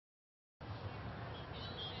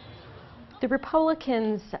The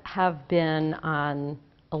Republicans have been on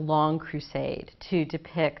a long crusade to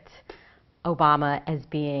depict Obama as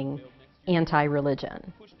being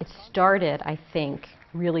anti-religion. It started, I think,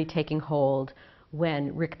 really taking hold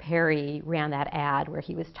when Rick Perry ran that ad where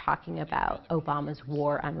he was talking about Obama's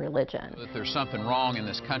war on religion. That there's something wrong in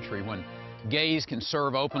this country when gays can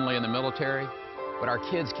serve openly in the military, but our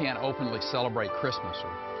kids can't openly celebrate Christmas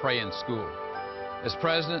or pray in school. As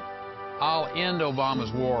president, I'll end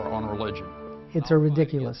Obama's war on religion. It's a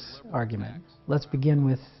ridiculous argument. Let's begin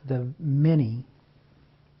with the many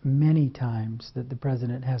times that the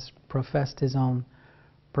president has professed his own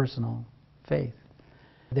personal faith.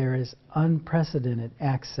 There is unprecedented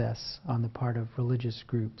access on the part of religious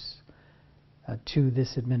groups to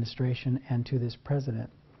this administration and to this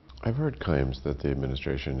president. I've heard claims that the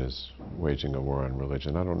administration is waging a war on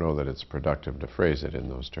religion. I don't know that it's productive to phrase it in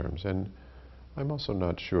those terms, and I'm also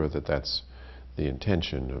not sure that that's the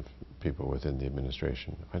intention of people within the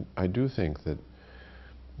administration. I do think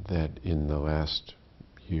that in the last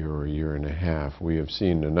year or year and a half, we have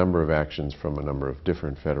seen a number of actions from a number of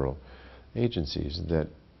different federal agencies that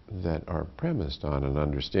are premised on an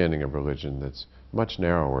understanding of religion that's much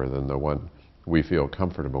narrower than the one we feel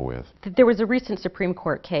comfortable with. There was a recent Supreme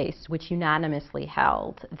Court case which unanimously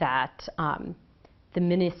held that the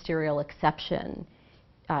ministerial exception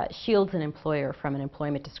shields an employer from an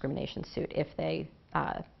employment discrimination suit if they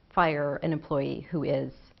fire an employee who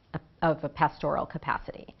is of a pastoral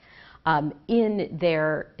capacity. In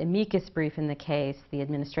their amicus brief in the case, the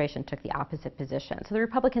administration took the opposite position. So the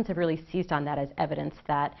Republicans have really seized on that as evidence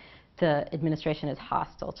that the administration is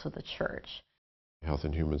hostile to the church. Health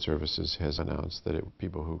and Human Services has announced that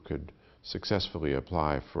people who could successfully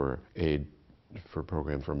apply for aid for a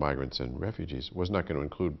program for migrants and refugees was not going to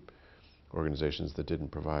include organizations that didn't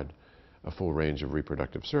provide a full range of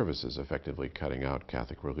reproductive services, effectively cutting out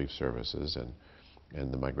Catholic Relief Services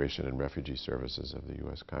and the Migration and Refugee Services of the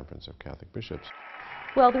U.S. Conference of Catholic Bishops.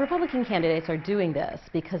 Well, the Republican candidates are doing this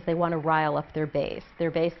because they want to rile up their base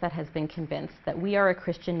that has been convinced that we are a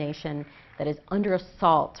Christian nation that is under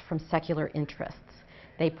assault from secular interests.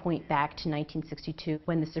 They point back to 1962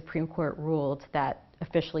 when the Supreme Court ruled that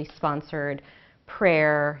officially sponsored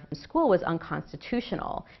prayer in school was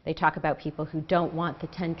unconstitutional. They talk about people who don't want the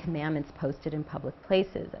Ten Commandments posted in public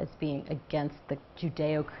places as being against the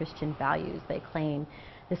Judeo-Christian values they claim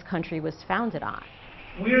this country was founded on.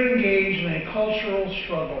 We're engaged in a cultural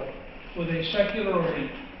struggle with a secular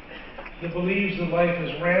elite that believes that life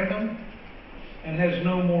is random and has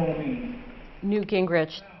no moral meaning. Newt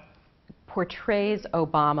Gingrich portrays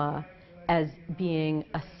Obama as being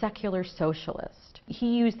a secular socialist.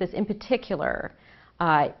 He used this in particular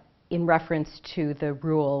in reference to the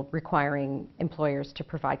rule requiring employers to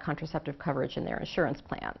provide contraceptive coverage in their insurance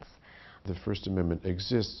plans. The First Amendment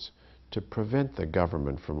exists to prevent the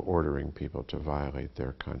government from ordering people to violate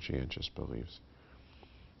their conscientious beliefs.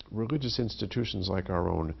 Religious institutions like our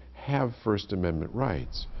own have First Amendment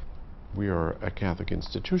rights. We are a Catholic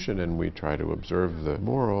institution and we try to observe the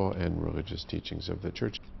moral and religious teachings of the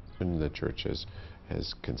Church. And the Church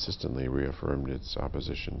has consistently reaffirmed its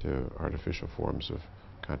opposition to artificial forms of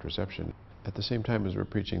contraception. At the same time as we're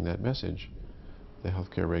preaching that message, the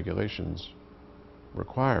healthcare regulations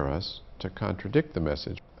require us to contradict the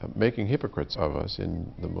message, making hypocrites of us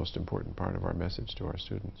in the most important part of our message to our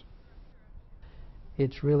students.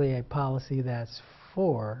 It's really a policy that's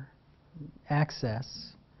for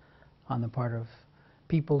access on the part of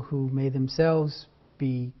people who may themselves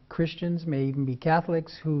be Christians, may even be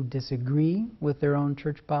Catholics, who disagree with their own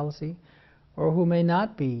church policy, or who may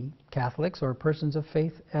not be Catholics or persons of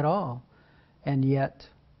faith at all, and yet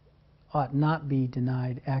ought not be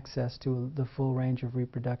denied access to the full range of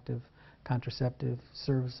reproductive contraceptive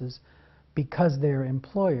services because their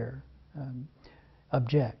employer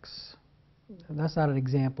objects. That's not an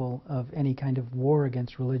example of any kind of war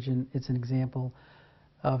against religion. It's an example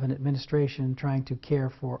of an administration trying to care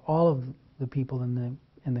for all of the people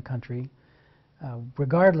in the country,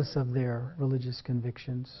 regardless of their religious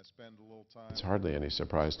convictions. It's hardly any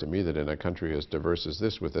surprise to me that in a country as diverse as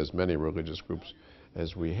this, with as many religious groups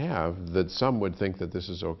as we have, that some would think that this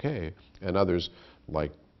is okay, and others,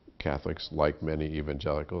 like Catholics, like many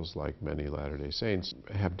evangelicals, like many Latter-day Saints,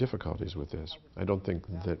 have difficulties with this. I don't think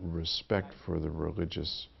that respect for the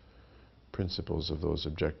religious principles of those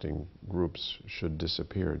objecting groups should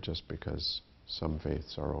disappear just because some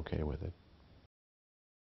faiths are okay with it.